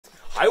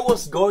I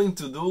was going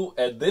to do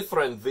a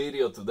different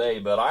video today,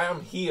 but I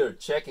am here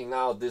checking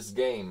out this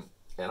game,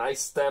 and I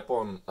step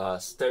on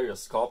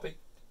stereoscopic,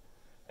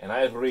 and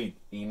I read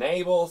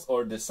enables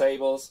or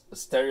disables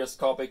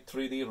stereoscopic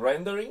 3D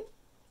rendering,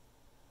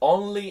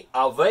 only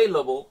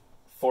available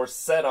for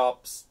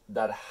setups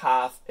that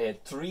have a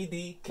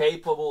 3D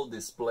capable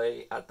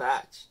display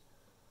attached.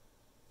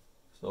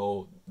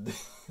 So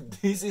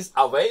this is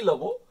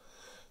available.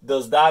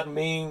 Does that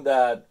mean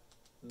that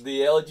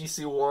the LG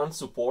C1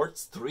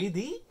 supports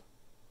 3D?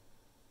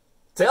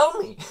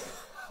 Tell me.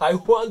 I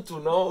want to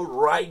know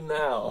right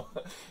now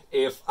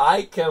if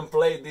I can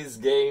play this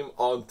game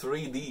on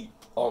 3D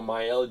on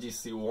my LG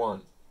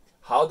C1.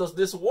 How does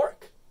this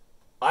work?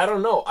 I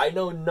don't know. I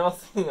know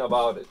nothing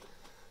about it.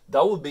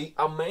 That would be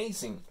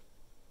amazing.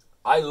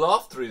 I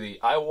love 3D.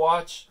 I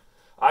watch,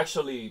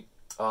 actually,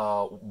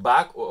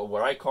 back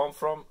where I come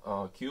from,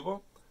 Cuba,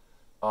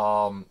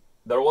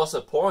 there was a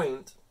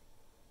point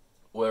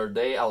where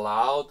they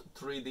allowed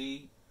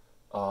 3D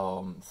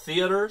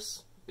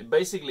theaters,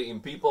 basically in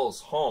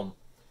people's home,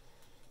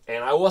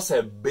 and I was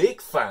a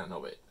big fan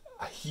of it,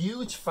 a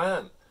huge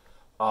fan.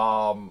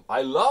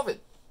 I love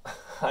it.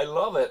 I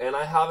love it, and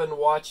I haven't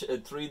watched a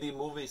 3D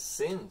movie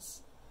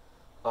since.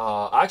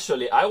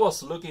 Actually, I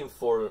was looking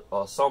for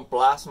some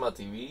plasma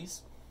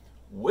TVs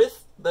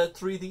with the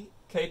 3D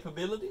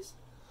capabilities,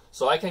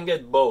 so I can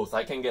get both.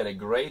 I can get a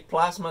great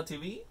plasma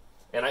TV,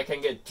 and I can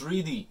get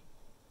 3D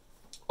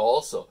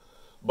also.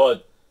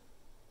 But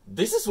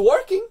this is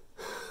working.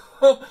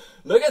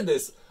 Look at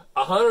this,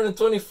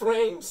 120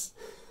 frames,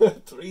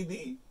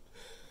 3D.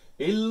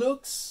 It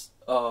looks,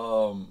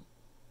 the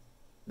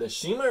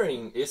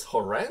shimmering is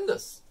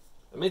horrendous.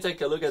 Let me take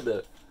a look at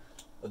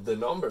the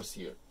numbers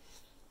here.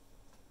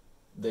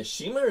 The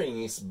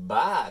shimmering is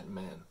bad,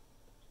 man.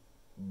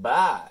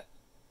 Bad.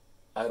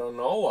 I don't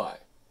know why.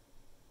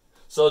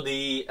 So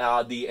the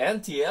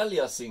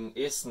anti-aliasing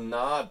is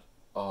not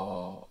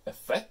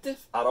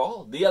effective at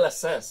all.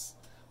 DLSS.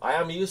 I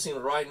am using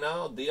right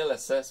now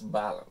DLSS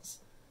balance,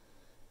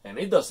 and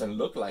it doesn't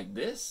look like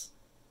this.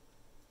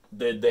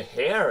 The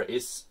hair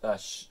is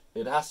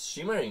it has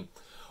shimmering.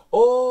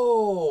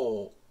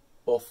 Oh,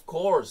 of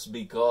course,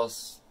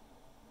 because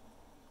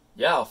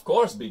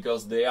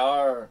because they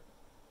are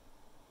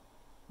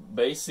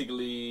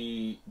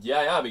basically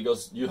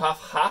because you have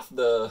half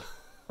the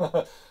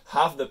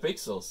half the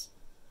pixels,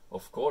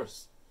 of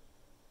course.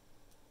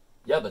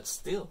 Yeah, but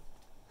still.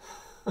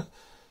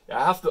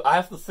 I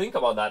have to think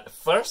about that.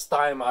 First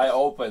time I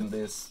opened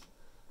this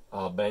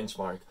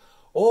benchmark.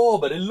 Oh,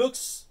 but it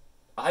looks,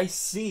 I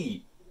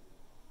see.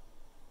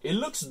 It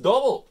looks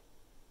double.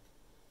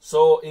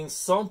 So in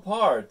some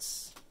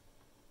parts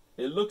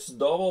it looks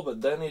double,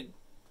 but then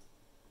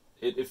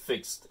it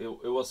fixed.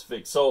 It was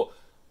fixed. So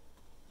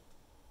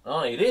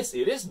it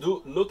is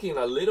looking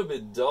a little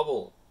bit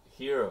double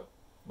here,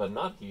 but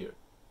not here.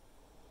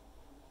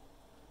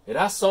 It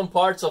has some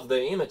parts of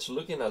the image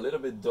looking a little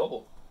bit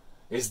double.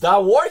 Is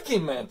that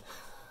working, man?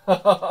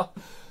 That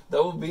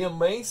would be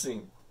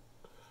amazing.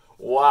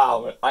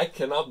 Wow, I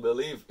cannot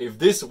believe if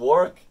this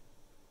work.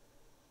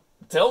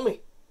 Tell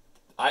me.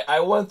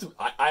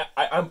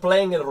 I'm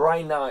playing it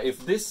right now.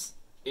 If this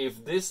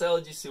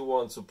LG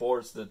C1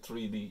 supports the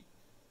 3D,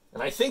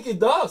 and I think it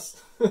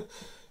does.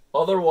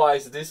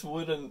 Otherwise, this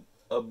wouldn't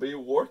be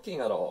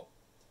working at all.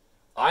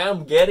 I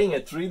am getting a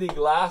 3D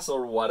glass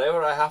or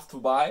whatever I have to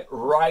buy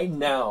right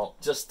now.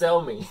 Just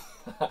tell me.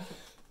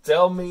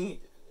 Tell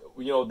me,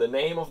 the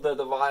name of the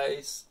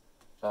device.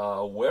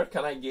 Where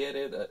can I get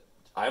it?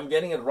 I'm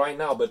getting it right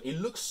now, but it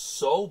looks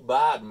so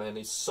bad, man.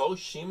 It's so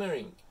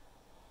shimmering.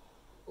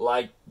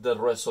 Like the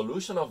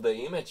resolution of the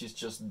image is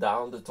just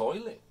down the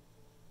toilet.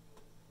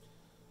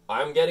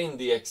 I'm getting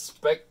the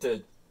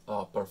expected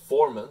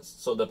performance.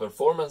 So the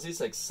performance is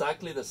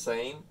exactly the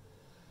same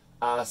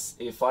as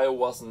if I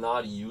was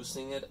not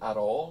using it at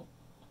all.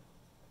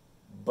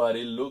 But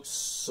it looks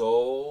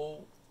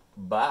so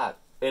bad.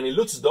 And it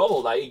looks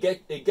double. Like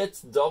it gets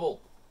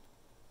double.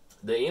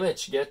 The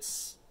image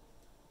gets...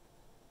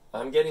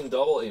 I'm getting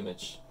double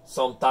image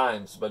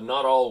sometimes, but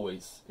not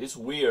always. It's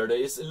weird.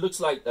 It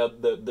looks like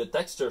the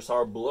textures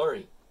are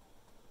blurry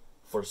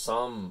for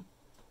some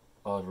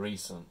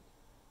reason.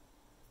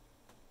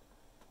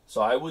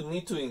 So I would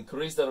need to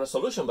increase the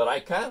resolution, but I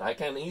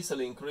can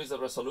easily increase the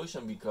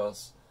resolution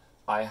because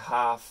I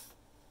have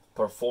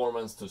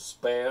performance to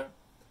spare.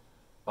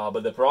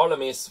 But the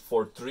problem is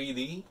for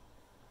 3D,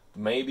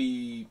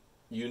 maybe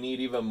you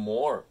need even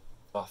more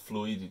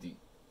fluidity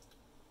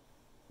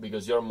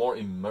because you're more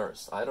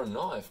immersed. I don't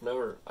know. I've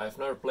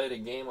never played a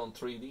game on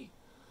 3D.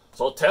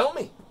 So tell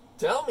me.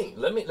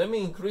 Let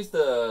me increase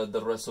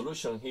the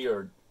resolution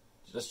here.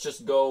 Let's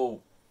just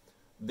go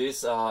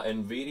this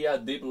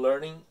NVIDIA Deep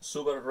Learning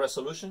Super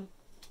Resolution,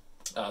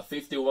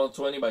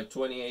 5120 by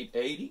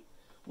 2880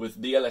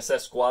 with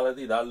DLSS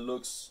quality. That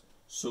looks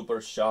super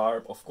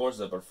sharp. Of course,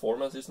 the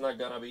performance is not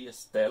gonna be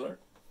stellar.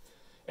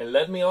 And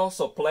let me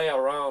also play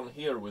around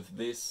here with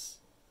these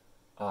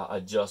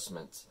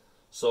adjustments.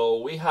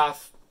 So we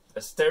have a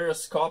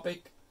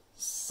stereoscopic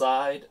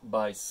side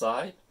by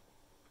side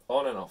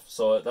on and off.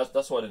 So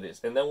that's what it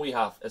is. And then we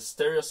have a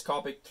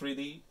stereoscopic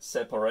 3D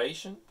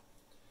separation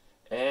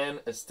and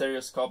a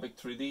stereoscopic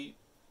 3D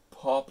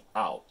pop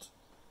out.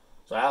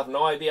 So I have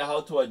no idea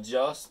how to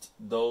adjust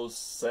those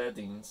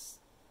settings,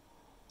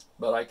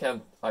 but I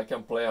can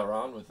play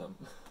around with them.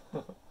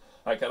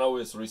 I can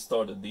always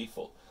restore the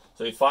default.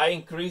 So if I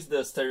increase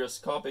the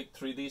stereoscopic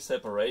 3D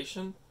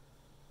separation,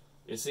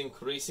 it's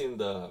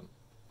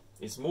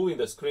moving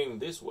the screen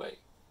this way.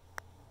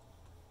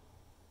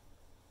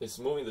 It's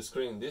moving the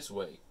screen this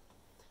way.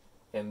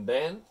 And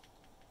then,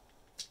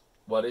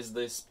 what is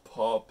this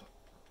pop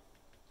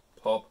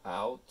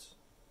out?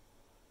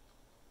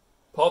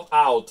 Pop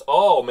out.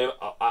 Oh man,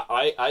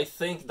 I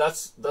think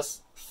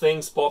that's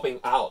things popping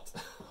out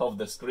of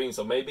the screen.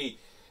 So maybe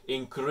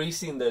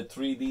increasing the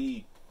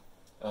 3D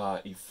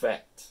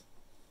effect.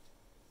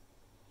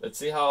 Let's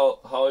see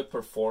how it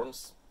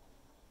performs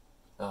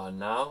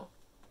now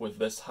with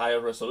this higher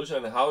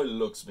resolution and how it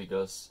looks,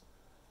 because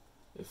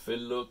if it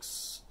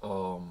looks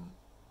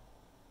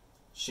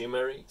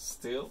shimmery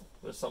still,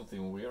 there's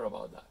something weird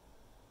about that.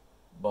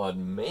 But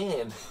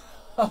man,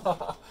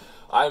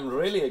 I'm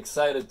really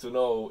excited to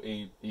know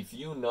if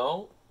you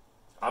know.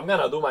 I'm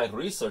gonna do my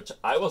research.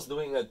 I was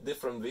doing a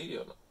different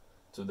video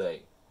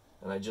today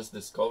and I just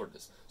discovered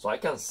this. So I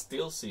can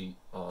still see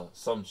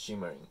some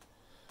shimmering.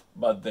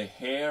 But the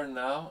hair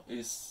now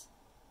is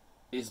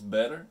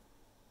better,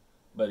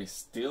 but it's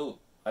still,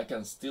 I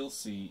can still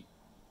see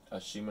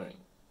a shimmering.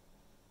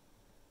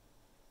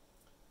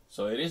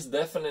 So it is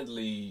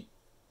definitely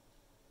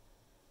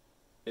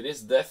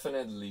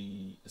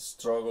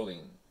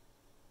struggling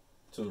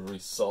to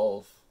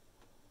resolve.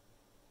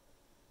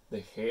 The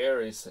hair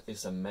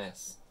is a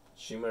mess,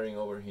 shimmering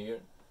over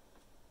here.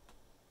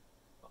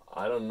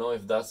 I don't know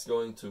if that's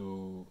going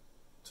to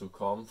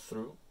come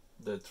through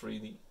the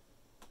 3D.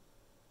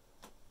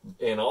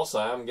 And also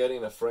I'm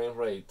getting a frame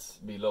rate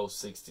below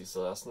 60,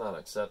 so that's not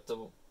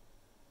acceptable.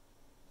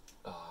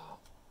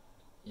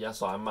 Yeah,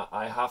 so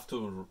I have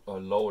to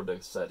lower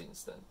the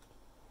settings then.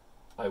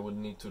 I would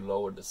need to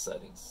lower the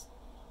settings.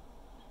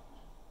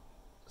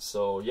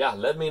 So yeah,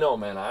 let me know,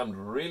 man. I'm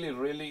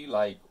really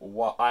like,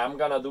 I'm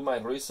gonna do my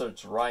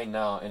research right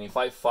now, and if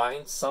I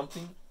find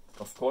something,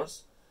 of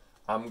course,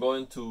 I'm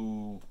going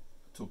to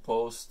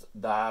post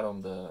that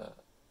on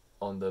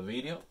the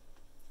video.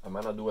 I'm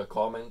gonna do a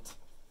comment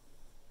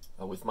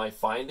with my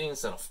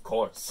findings, and of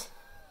course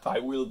I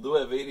will do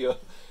a video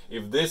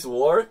if this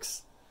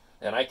works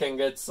and I can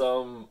get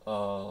some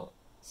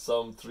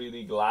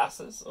 3D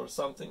glasses or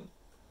something.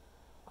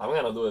 I'm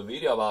gonna do a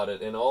video about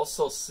it and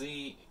also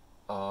see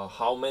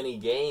how many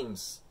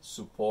games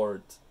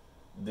support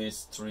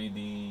this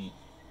 3D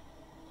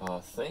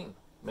thing.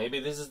 Maybe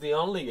this is the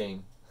only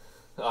game.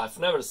 I've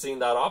never seen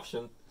that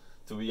option,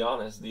 to be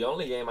honest. The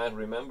only game I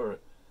remember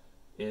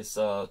is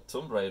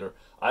Tomb Raider.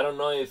 I don't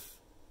know if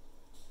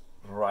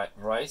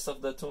Rise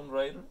of the Tomb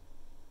Raider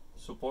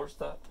supports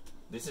that.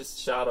 This is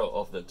Shadow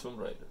of the Tomb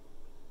Raider.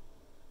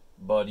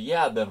 But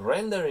yeah, the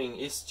rendering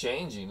is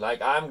changing.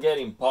 Like, I'm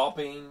getting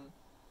popping.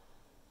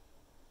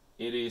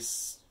 It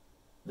is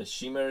the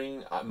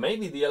shimmering.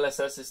 Maybe the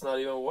DLSS is not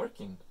even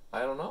working.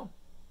 I don't know.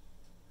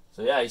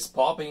 So yeah, it's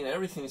popping.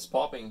 Everything is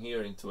popping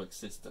here into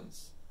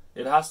existence.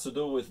 It has to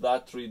do with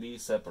that 3D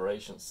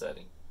separation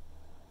setting.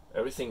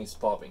 Everything is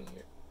popping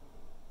here.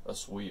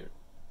 That's weird.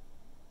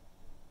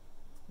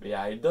 But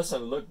yeah, it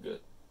doesn't look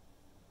good.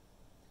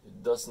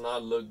 It does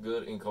not look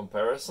good in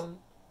comparison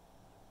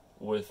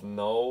with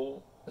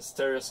no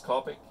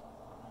stereoscopic.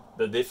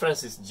 The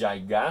difference is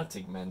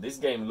gigantic, man. This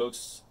game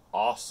looks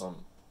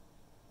awesome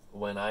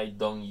when I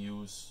don't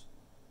use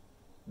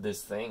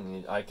this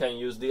thing. I can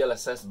use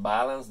DLSS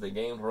balance. The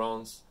game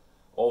runs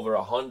over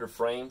 100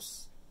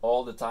 frames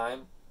all the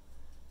time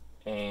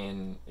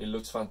and it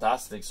looks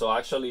fantastic. So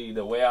actually,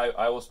 the way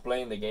I was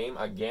playing the game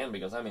again,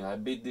 because I mean I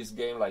beat this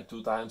game like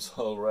 2 times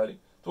already,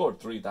 2 or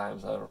 3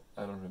 times, I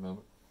don't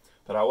remember,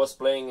 but I was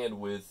playing it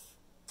with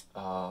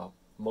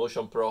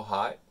Motion Pro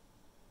High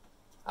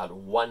at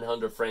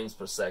 100 frames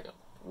per second.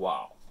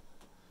 Wow,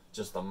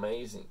 just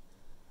amazing.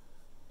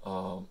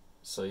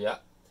 So yeah,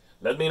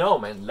 let me know,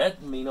 man.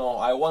 Let me know.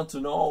 I want to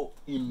know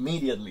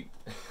immediately.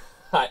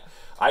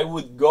 I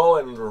would go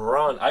and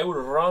run. I would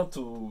run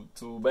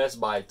to Best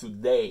Buy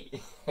today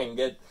and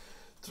get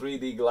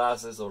 3D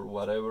glasses or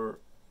whatever.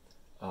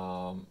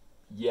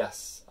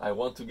 Yes, I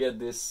want to get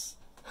this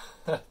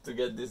to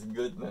get this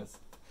goodness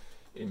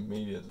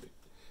immediately.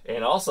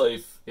 And also,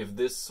 if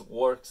this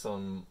works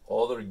on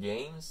other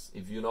games,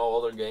 if you know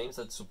other games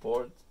that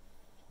support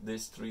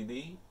this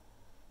 3D,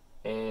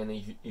 and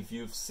if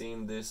you've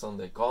seen this on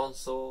the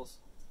consoles,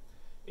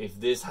 if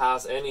this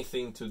has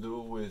anything to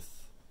do with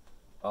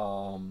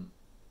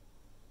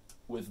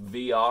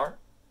VR,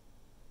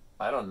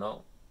 I don't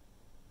know.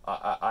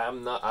 I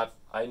am not.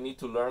 I need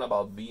to learn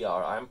about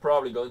VR. I'm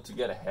probably going to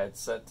get a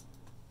headset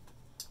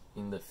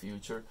in the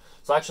future.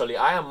 So actually,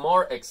 I am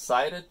more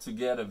excited to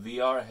get a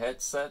VR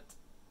headset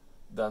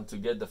than to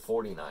get the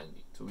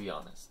 4090, to be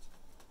honest.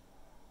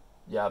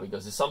 Yeah,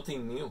 because it's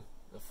something new.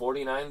 The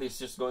 4090 is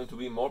just going to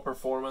be more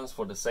performance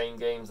for the same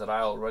games that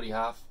I already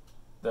have,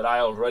 that I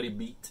already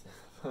beat.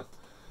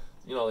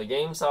 You know, the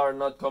games are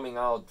not coming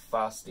out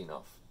fast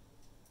enough.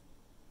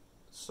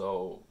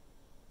 So,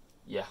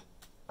 yeah,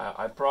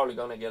 I'm probably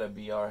gonna get a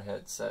VR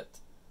headset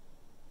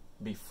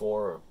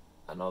before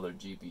another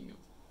GPU.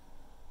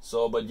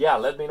 So, but yeah,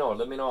 let me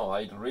know.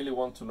 I really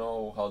want to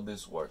know how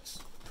this works.